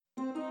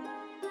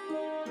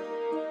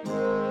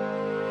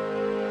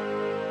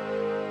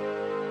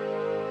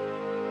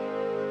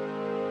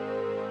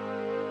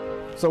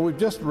So we've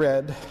just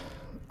read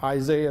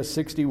Isaiah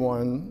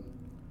 61,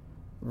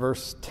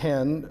 verse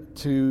 10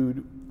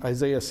 to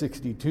Isaiah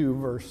 62,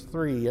 verse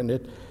 3, and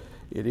it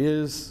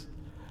is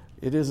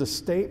a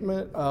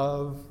statement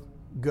of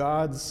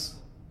God's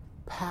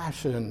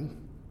passion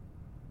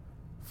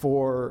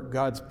for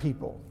God's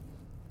people.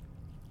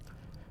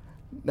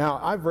 Now,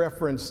 I've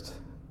referenced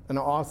an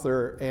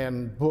author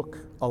and book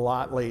a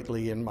lot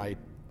lately in my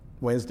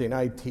Wednesday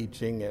night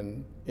teaching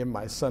and in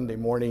my Sunday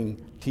morning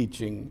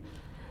teaching.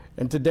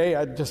 And today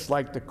I'd just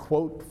like to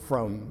quote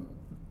from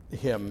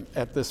him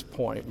at this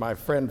point. My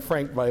friend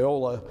Frank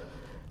Viola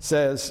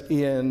says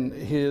in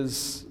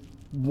his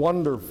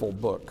wonderful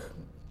book,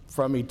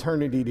 From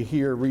Eternity to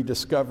Here,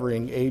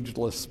 Rediscovering the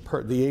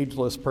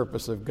Ageless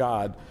Purpose of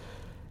God,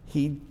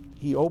 he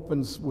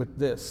opens with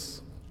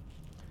this.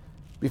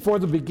 Before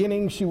the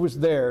beginning, she was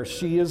there.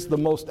 She is the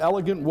most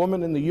elegant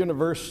woman in the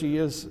universe. She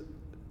is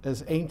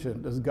as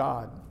ancient as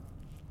God.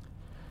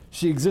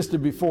 She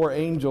existed before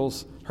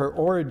angels. Her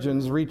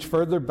origins reach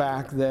further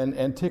back than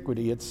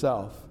antiquity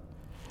itself.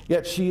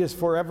 Yet she is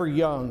forever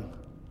young.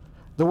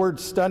 The word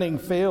stunning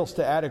fails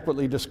to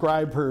adequately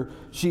describe her.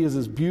 She is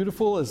as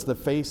beautiful as the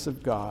face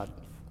of God.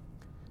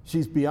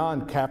 She's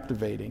beyond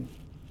captivating.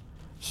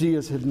 She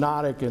is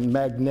hypnotic and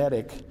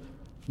magnetic.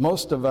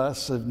 Most of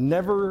us have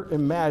never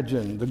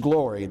imagined the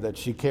glory that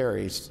she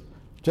carries.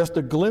 Just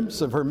a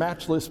glimpse of her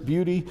matchless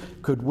beauty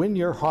could win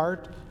your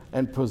heart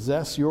and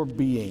possess your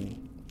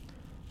being.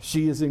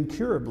 She is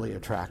incurably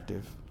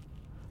attractive.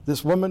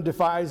 This woman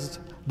defines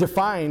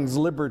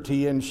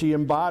liberty, and she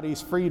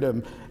embodies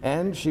freedom,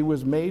 and she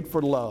was made for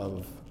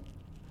love.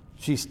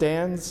 She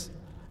stands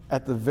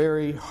at the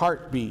very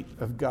heartbeat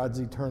of God's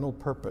eternal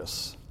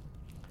purpose.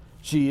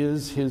 She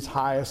is his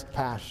highest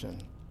passion,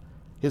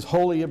 his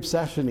holy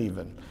obsession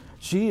even.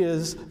 She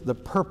is the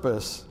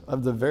purpose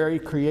of the very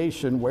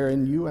creation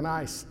wherein you and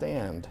I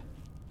stand.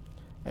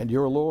 And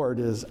your Lord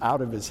is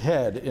out of his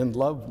head in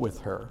love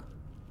with her.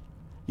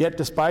 Yet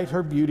despite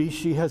her beauty,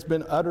 she has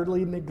been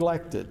utterly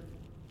neglected.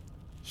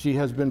 She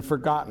has been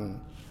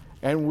forgotten,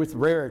 and with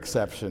rare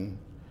exception,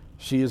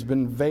 she has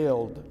been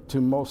veiled to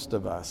most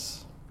of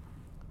us.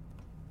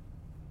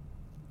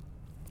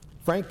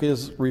 Frank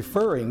is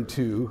referring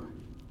to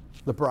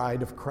the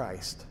bride of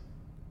Christ.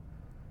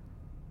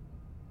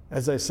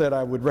 As I said,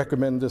 I would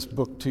recommend this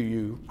book to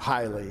you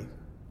highly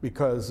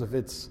because of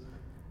its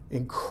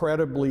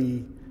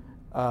incredibly,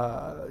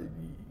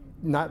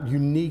 not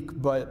unique,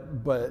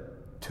 but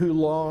too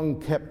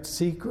long kept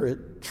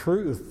secret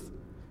truth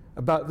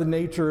about the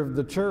nature of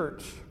the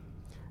church.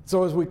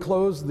 So as we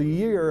close the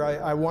year,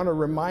 I want to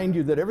remind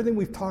you that everything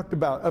we've talked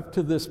about up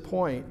to this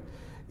point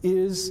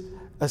is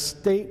a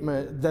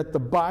statement that the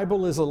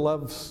Bible is a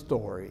love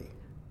story,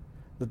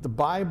 that the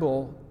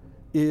Bible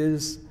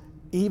is,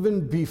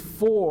 even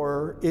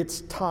before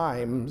its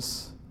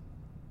times,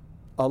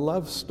 a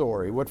love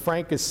story. What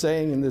Frank is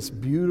saying in this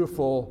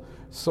beautiful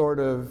sort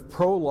of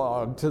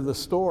prologue to the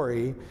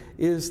story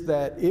is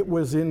that it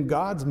was in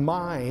God's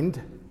mind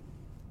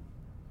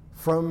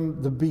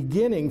from the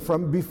beginning,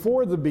 from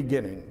before the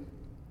beginning.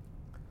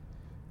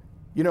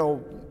 You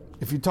know,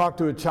 if you talk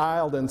to a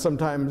child and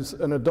sometimes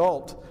an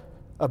adult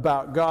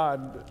about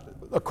God,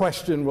 a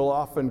question will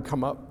often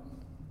come up.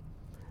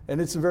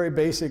 And it's a very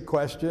basic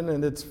question,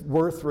 and it's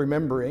worth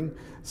remembering.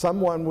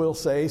 Someone will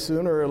say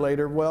sooner or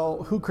later,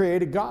 well, who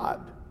created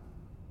God?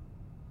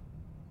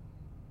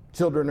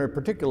 Children are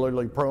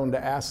particularly prone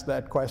to ask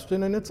that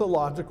question, and it's a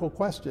logical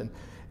question.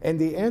 And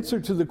the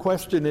answer to the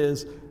question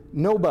is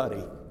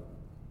nobody.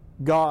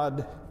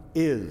 God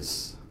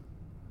is.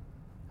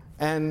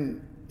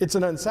 And it's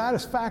an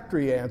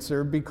unsatisfactory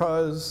answer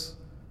because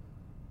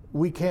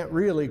we can't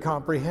really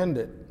comprehend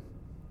it.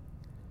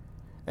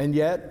 And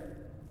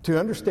yet, to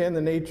understand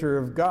the nature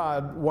of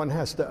God, one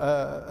has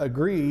to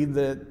agree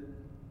that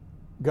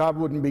God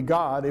wouldn't be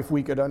God if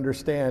we could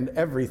understand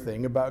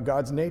everything about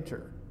God's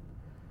nature.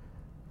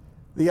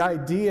 The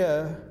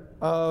idea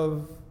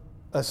of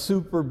a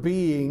super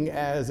being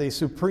as a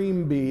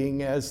supreme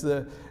being, as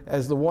the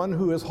one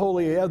who is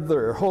wholly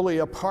other, wholly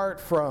apart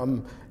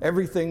from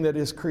everything that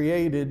is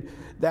created,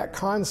 that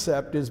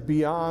concept is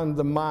beyond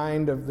the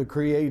mind of the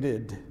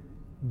created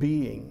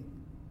being.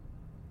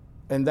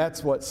 And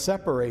that's what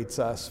separates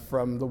us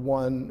from the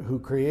one who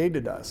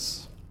created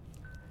us.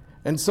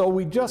 And so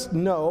we just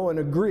know and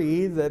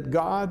agree that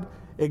God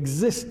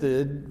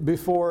existed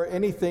before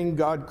anything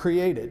God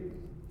created.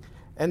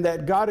 And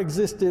that God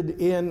existed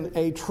in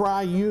a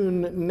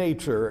triune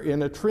nature,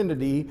 in a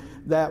trinity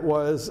that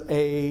was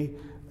a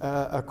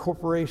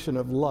corporation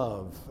of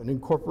love, an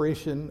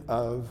incorporation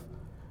of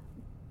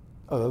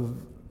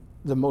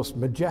the most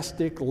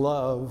majestic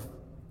love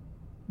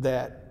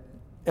that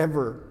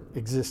ever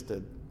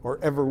existed or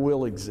ever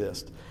will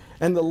exist.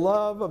 And the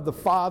love of the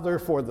Father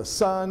for the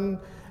Son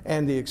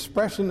and the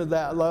expression of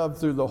that love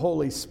through the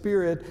Holy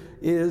Spirit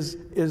is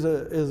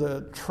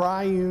a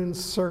triune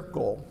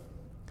circle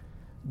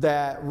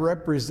that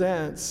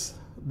represents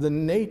the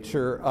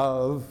nature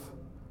of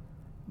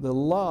the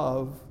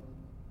love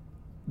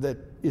that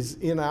is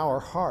in our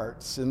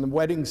hearts. In the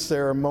wedding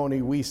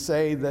ceremony, we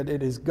say that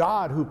it is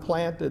God who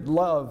planted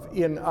love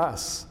in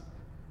us,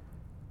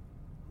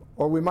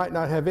 or we might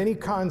not have any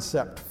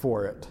concept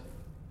for it.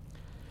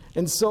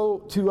 And so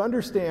to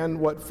understand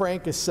what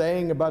Frank is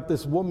saying about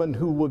this woman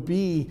who will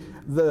be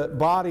the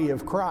body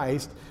of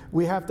Christ,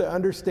 we have to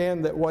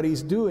understand that what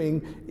he's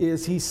doing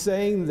is he's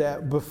saying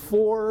that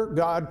before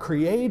God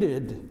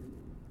created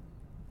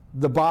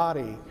the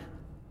body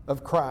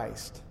of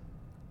Christ,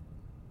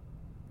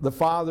 the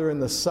Father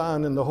and the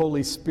Son and the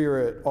Holy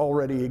Spirit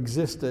already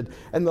existed.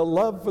 And the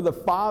love for the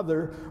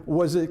Father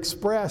was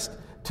expressed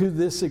to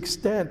this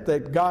extent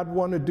that God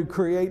wanted to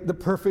create the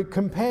perfect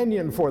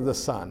companion for the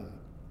Son.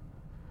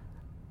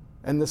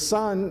 And the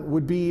Son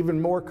would be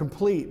even more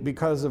complete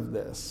because of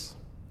this.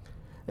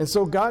 And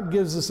so God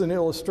gives us an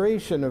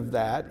illustration of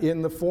that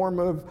in the form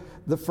of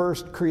the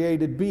first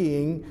created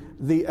being,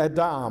 the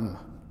Adam,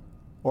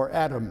 or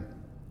Adam.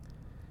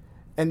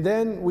 And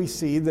then we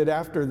see that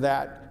after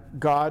that,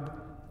 God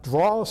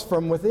draws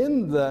from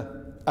within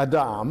the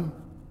Adam,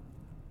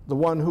 the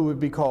one who would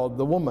be called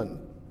the woman,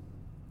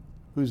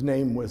 whose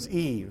name was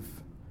Eve.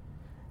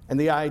 And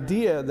the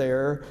idea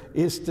there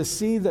is to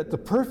see that the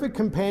perfect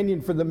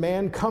companion for the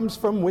man comes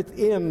from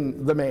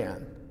within the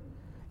man,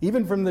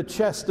 even from the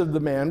chest of the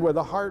man where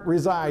the heart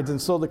resides.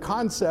 And so the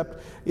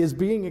concept is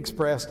being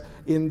expressed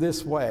in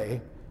this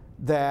way,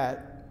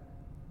 that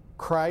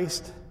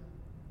Christ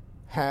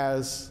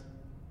has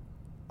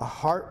a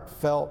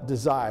heartfelt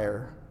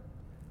desire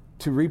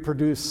to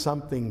reproduce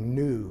something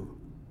new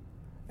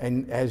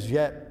and as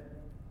yet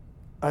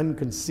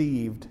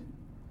unconceived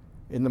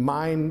in the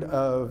mind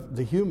of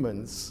the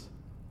humans,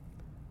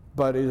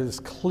 but it is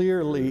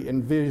clearly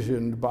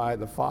envisioned by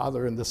the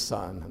Father and the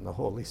Son and the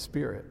Holy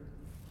Spirit.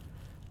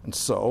 And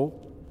so,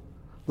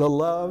 the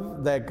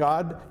love that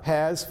God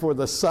has for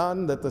the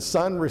Son, that the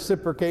Son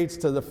reciprocates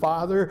to the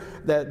Father,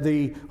 that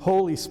the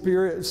Holy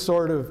Spirit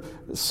sort of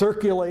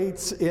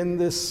circulates in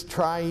this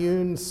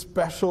triune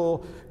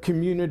special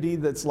community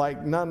that's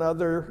like none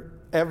other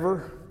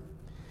ever,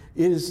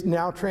 is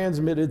now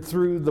transmitted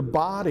through the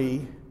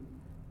body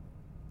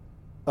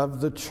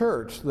of the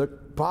church, the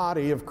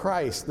body of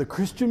Christ, the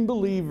Christian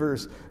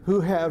believers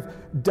who have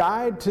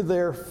died to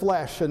their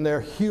flesh and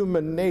their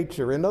human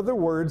nature. In other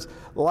words,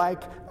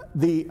 like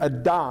the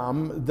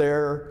Adam,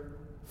 their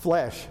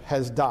flesh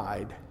has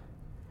died,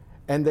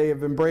 and they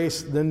have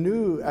embraced the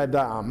new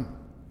Adam,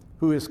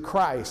 who is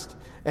Christ.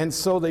 And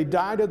so they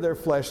die to their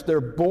flesh,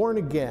 they're born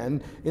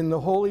again in the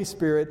Holy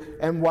Spirit,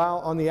 and while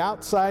on the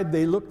outside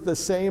they look the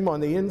same, on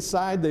the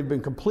inside they've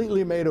been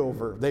completely made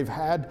over. They've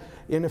had,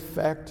 in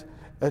effect,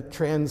 a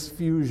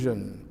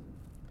transfusion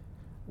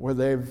where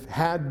they've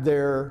had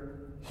their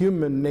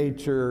human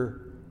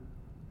nature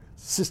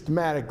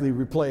systematically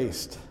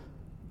replaced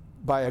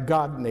by a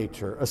God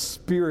nature, a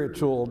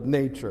spiritual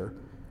nature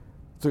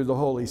through the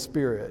Holy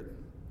Spirit.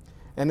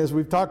 And as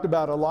we've talked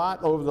about a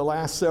lot over the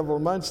last several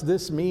months,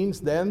 this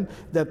means then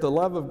that the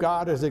love of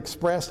God is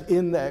expressed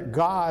in that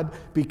God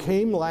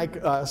became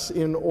like us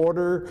in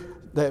order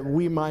that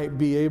we might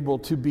be able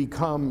to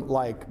become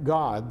like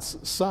God's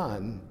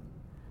Son,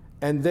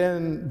 and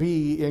then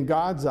be, in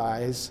God's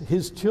eyes,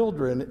 his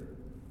children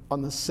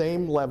on the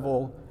same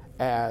level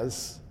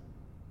as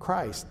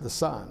Christ, the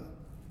Son.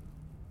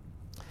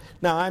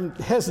 Now, I'm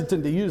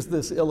hesitant to use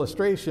this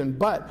illustration,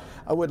 but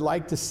I would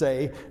like to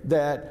say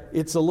that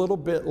it's a little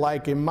bit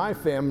like in my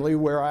family,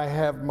 where I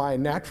have my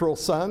natural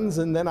sons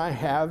and then I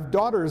have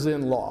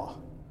daughters-in-law.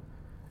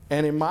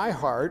 And in my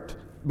heart,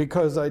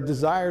 because I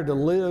desire to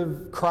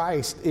live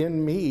Christ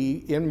in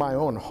me, in my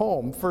own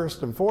home,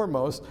 first and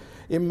foremost,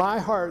 in my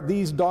heart,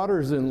 these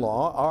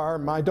daughters-in-law are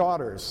my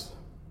daughters.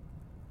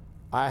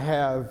 I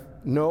have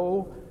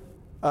no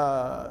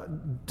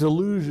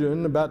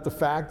delusion about the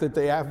fact that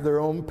they have their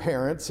own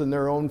parents and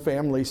their own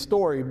family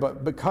story,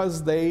 but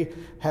because they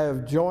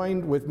have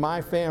joined with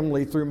my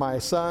family through my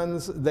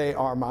sons, they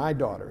are my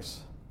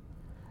daughters.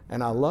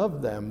 And I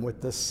love them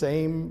with the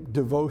same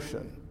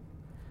devotion.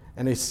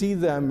 And I see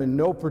them in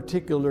no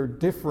particular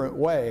different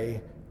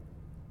way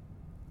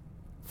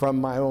from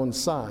my own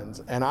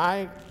sons. And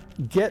I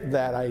get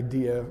that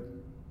idea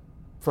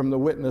from the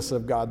witness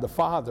of God the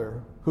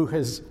Father, who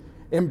has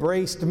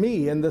embraced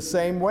me in the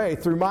same way.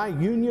 Through my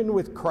union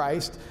with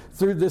Christ,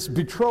 through this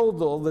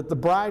betrothal that the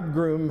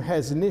bridegroom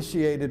has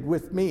initiated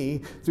with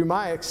me, through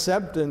my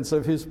acceptance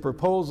of his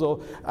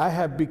proposal, I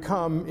have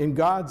become, in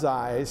God's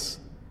eyes,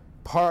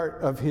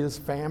 part of his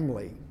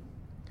family,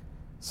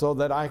 so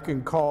that I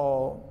can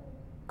call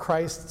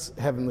Christ's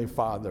Heavenly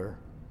Father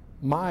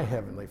my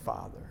Heavenly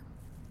Father.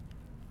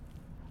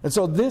 And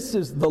so this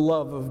is the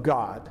love of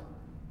God.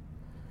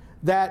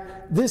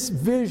 That this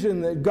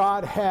vision that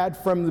God had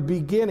from the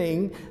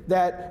beginning,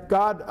 that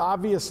God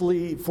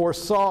obviously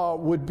foresaw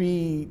would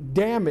be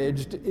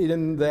damaged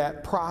in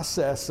that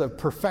process of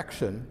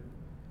perfection,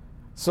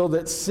 so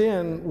that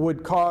sin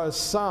would cause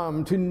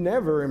some to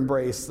never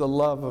embrace the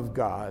love of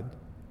God.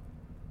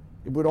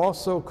 It would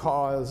also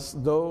cause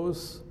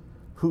those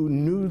who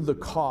knew the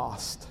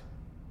cost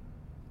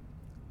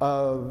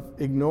of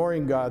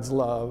ignoring God's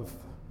love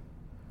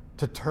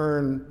to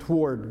turn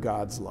toward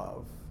God's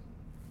love.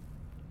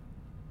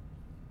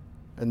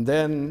 And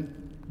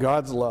then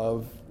God's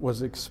love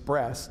was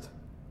expressed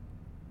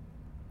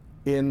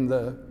in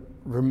the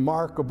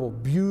remarkable,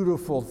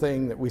 beautiful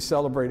thing that we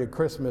celebrate at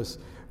Christmas,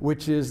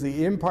 which is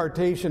the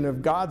impartation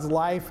of God's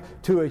life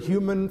to a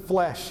human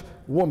flesh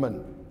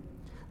woman,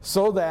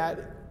 so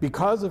that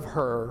because of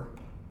her,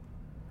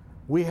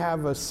 we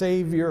have a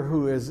Savior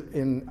who is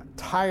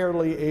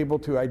entirely able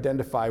to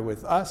identify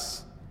with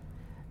us,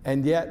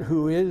 and yet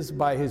who is,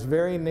 by his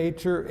very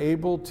nature,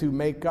 able to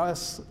make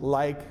us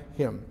like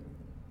him.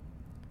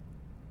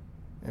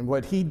 And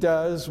what he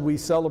does, we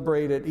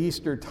celebrate at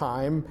Easter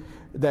time,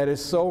 that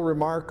is so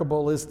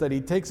remarkable is that he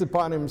takes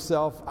upon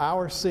himself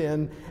our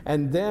sin,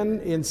 and then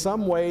in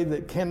some way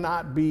that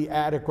cannot be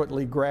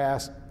adequately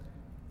grasped,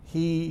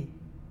 he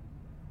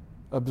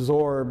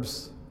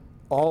absorbs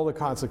all the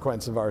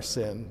consequence of our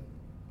sin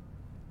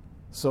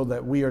so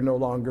that we are no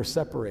longer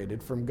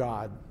separated from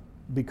God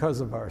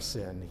because of our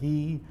sin.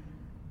 He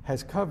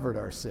has covered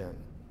our sin.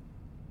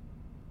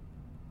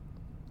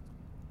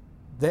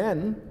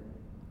 Then,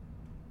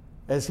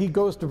 as he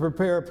goes to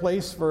prepare a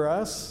place for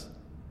us,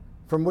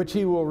 from which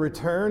he will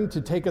return to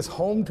take us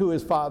home to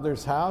his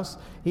Father's house,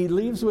 he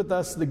leaves with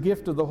us the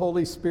gift of the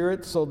Holy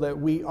Spirit so that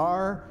we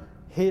are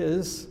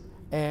his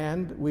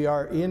and we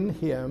are in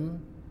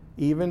him,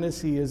 even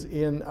as he is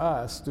in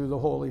us through the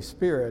Holy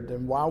Spirit.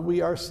 And while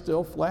we are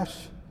still flesh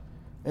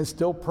and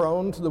still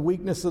prone to the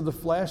weakness of the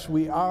flesh,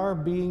 we are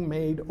being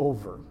made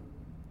over.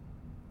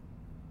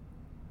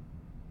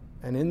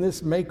 And in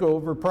this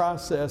makeover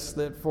process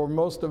that for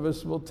most of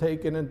us will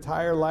take an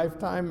entire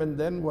lifetime, and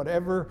then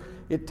whatever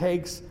it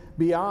takes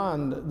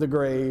beyond the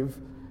grave,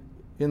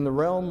 in the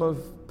realm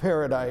of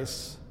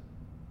paradise,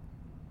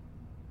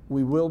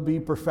 we will be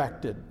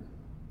perfected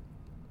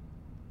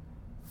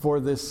for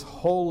this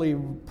holy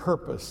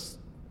purpose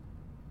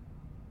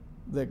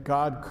that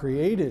God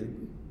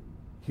created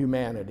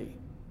humanity.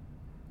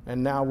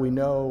 And now we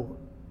know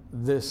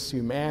this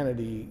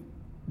humanity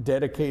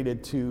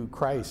dedicated to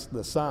Christ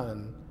the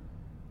Son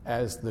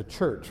as the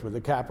church with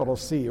a capital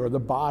C, or the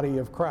body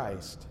of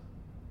Christ,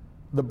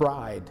 the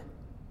bride.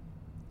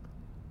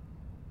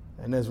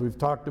 And as we've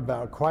talked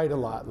about quite a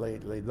lot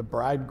lately, the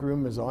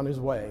bridegroom is on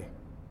his way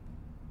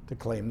to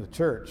claim the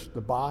church,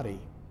 the body,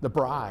 the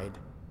bride.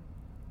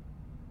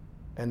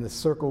 And the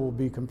circle will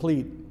be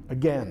complete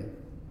again.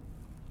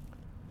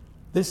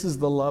 This is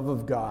the love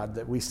of God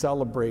that we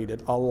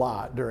celebrated a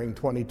lot during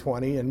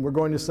 2020, and we're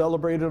going to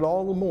celebrate it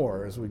all the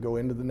more as we go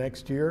into the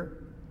next year.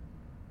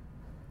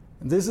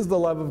 And this is the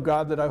love of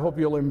God that I hope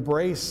you'll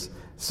embrace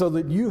so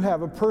that you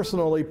have a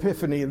personal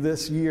epiphany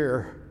this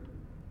year,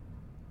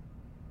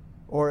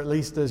 or at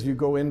least as you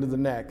go into the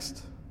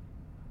next,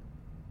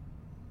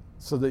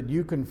 so that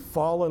you can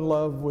fall in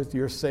love with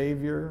your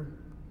Savior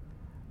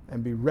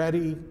and be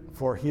ready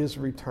for his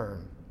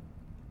return.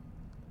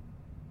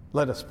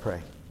 Let us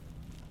pray.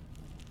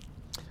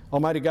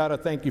 Almighty God, I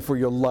thank you for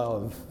your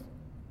love,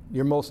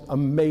 your most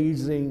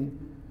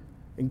amazing,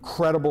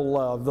 incredible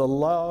love, the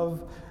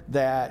love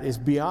that is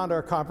beyond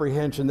our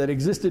comprehension, that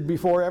existed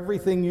before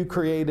everything you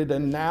created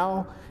and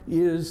now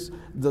is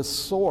the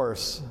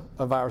source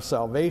of our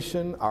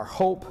salvation, our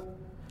hope,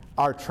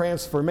 our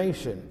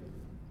transformation.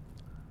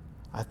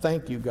 I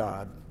thank you,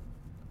 God,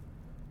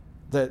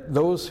 that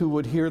those who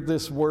would hear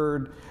this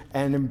word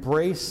and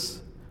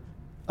embrace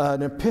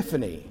an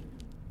epiphany,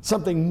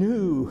 something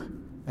new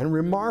and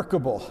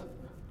remarkable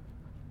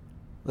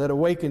that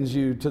awakens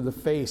you to the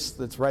face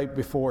that's right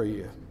before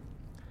you.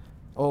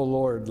 Oh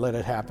Lord, let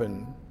it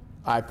happen,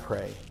 I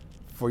pray,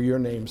 for your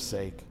name's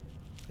sake.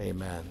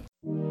 Amen.